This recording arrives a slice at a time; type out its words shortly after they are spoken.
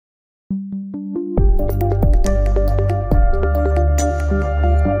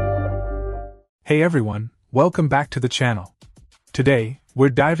Hey everyone, welcome back to the channel. Today, we're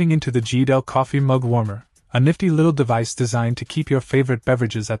diving into the Geedel Coffee Mug Warmer, a nifty little device designed to keep your favorite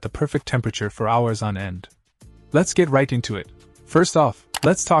beverages at the perfect temperature for hours on end. Let's get right into it. First off,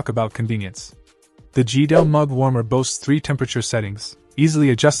 let's talk about convenience. The Geedel Mug Warmer boasts 3 temperature settings, easily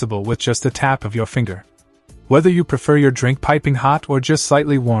adjustable with just a tap of your finger. Whether you prefer your drink piping hot or just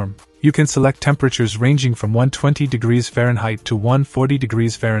slightly warm, you can select temperatures ranging from 120 degrees Fahrenheit to 140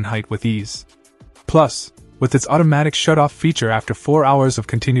 degrees Fahrenheit with ease. Plus, with its automatic shut-off feature after 4 hours of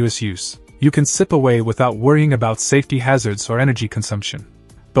continuous use, you can sip away without worrying about safety hazards or energy consumption.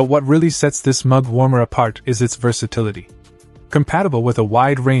 But what really sets this mug warmer apart is its versatility. Compatible with a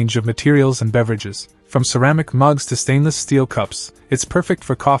wide range of materials and beverages, from ceramic mugs to stainless steel cups, it's perfect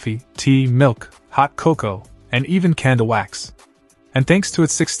for coffee, tea, milk, hot cocoa, and even candle wax. And thanks to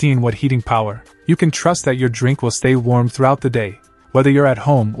its 16-watt heating power, you can trust that your drink will stay warm throughout the day, whether you're at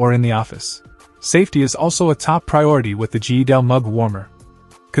home or in the office. Safety is also a top priority with the Geedel Mug Warmer.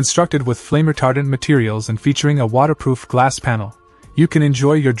 Constructed with flame-retardant materials and featuring a waterproof glass panel, you can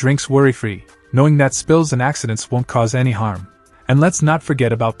enjoy your drinks worry-free, knowing that spills and accidents won't cause any harm. And let's not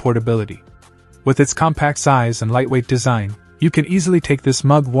forget about portability. With its compact size and lightweight design, you can easily take this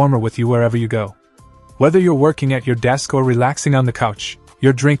mug warmer with you wherever you go. Whether you're working at your desk or relaxing on the couch,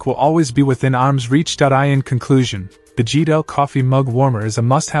 your drink will always be within arm's reach. In conclusion, the Geedel Coffee Mug Warmer is a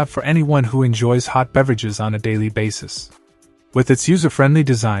must-have for anyone who enjoys hot beverages on a daily basis. With its user-friendly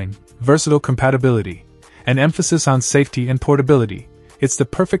design, versatile compatibility, and emphasis on safety and portability, it's the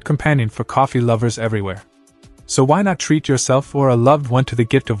perfect companion for coffee lovers everywhere. So why not treat yourself or a loved one to the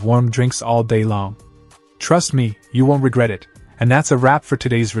gift of warm drinks all day long? Trust me, you won't regret it. And that's a wrap for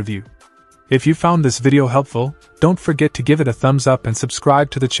today's review. If you found this video helpful, don't forget to give it a thumbs up and subscribe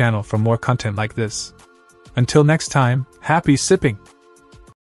to the channel for more content like this. Until next time, happy sipping!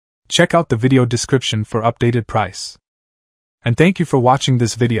 Check out the video description for updated price. And thank you for watching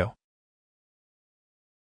this video.